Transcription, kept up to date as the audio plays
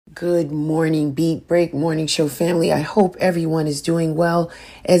Good morning, Beat Break Morning Show family. I hope everyone is doing well,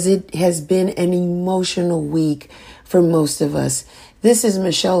 as it has been an emotional week for most of us. This is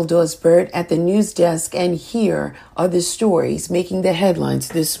Dawes Birt at the news desk, and here are the stories making the headlines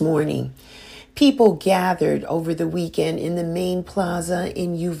this morning. People gathered over the weekend in the main plaza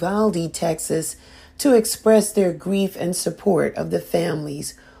in Uvalde, Texas, to express their grief and support of the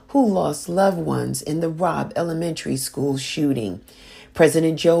families who lost loved ones in the Robb Elementary School shooting.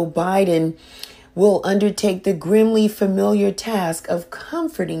 President Joe Biden will undertake the grimly familiar task of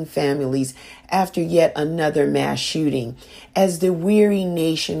comforting families after yet another mass shooting, as the weary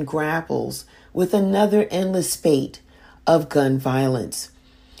nation grapples with another endless spate of gun violence.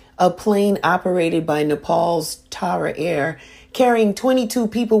 A plane operated by Nepal's Tara Air carrying 22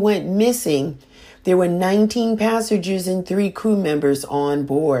 people went missing. There were 19 passengers and 3 crew members on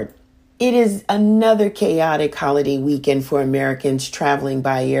board. It is another chaotic holiday weekend for Americans traveling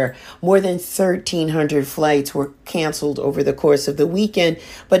by air. More than 1,300 flights were canceled over the course of the weekend,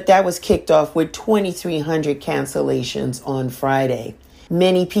 but that was kicked off with 2,300 cancellations on Friday.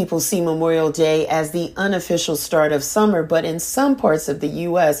 Many people see Memorial Day as the unofficial start of summer, but in some parts of the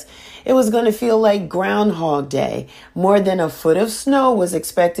U.S., it was going to feel like Groundhog Day. More than a foot of snow was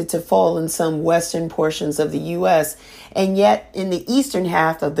expected to fall in some western portions of the U.S., and yet in the eastern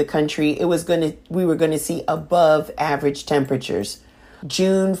half of the country, we were going to see above average temperatures.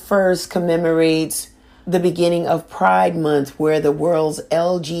 June 1st commemorates the beginning of Pride Month, where the world's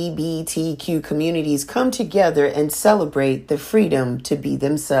LGBTQ communities come together and celebrate the freedom to be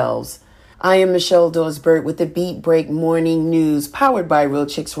themselves. I am Dawes Birt with the Beat Break Morning News, powered by Real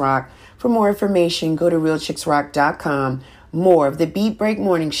Chicks Rock. For more information, go to realchicksrock.com. More of the Beat Break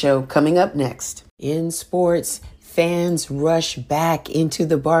Morning Show coming up next. In sports, fans rush back into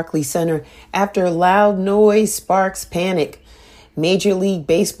the Barclays Center after loud noise sparks panic. Major League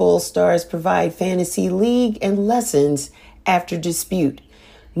Baseball stars provide fantasy league and lessons after dispute.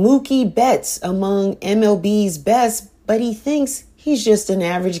 Mookie Betts among MLB's best, but he thinks he's just an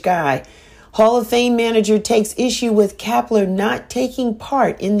average guy. Hall of Fame manager takes issue with Kapler not taking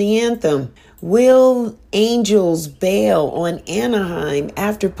part in the anthem. Will Angels bail on Anaheim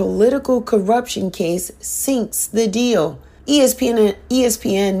after political corruption case sinks the deal?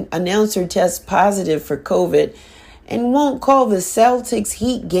 ESPN announcer tests positive for COVID and won't call the Celtics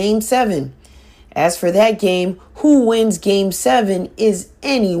Heat Game 7. As for that game, who wins Game 7 is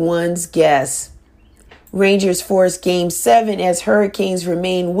anyone's guess. Rangers force Game 7 as Hurricanes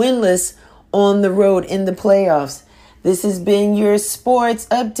remain winless on the road in the playoffs. This has been your sports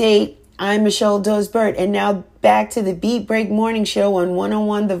update. I'm Dawes Birt, and now back to the Beat Break Morning Show on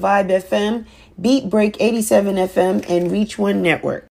 101 The Vibe FM, Beat Break 87 FM, and Reach One Network.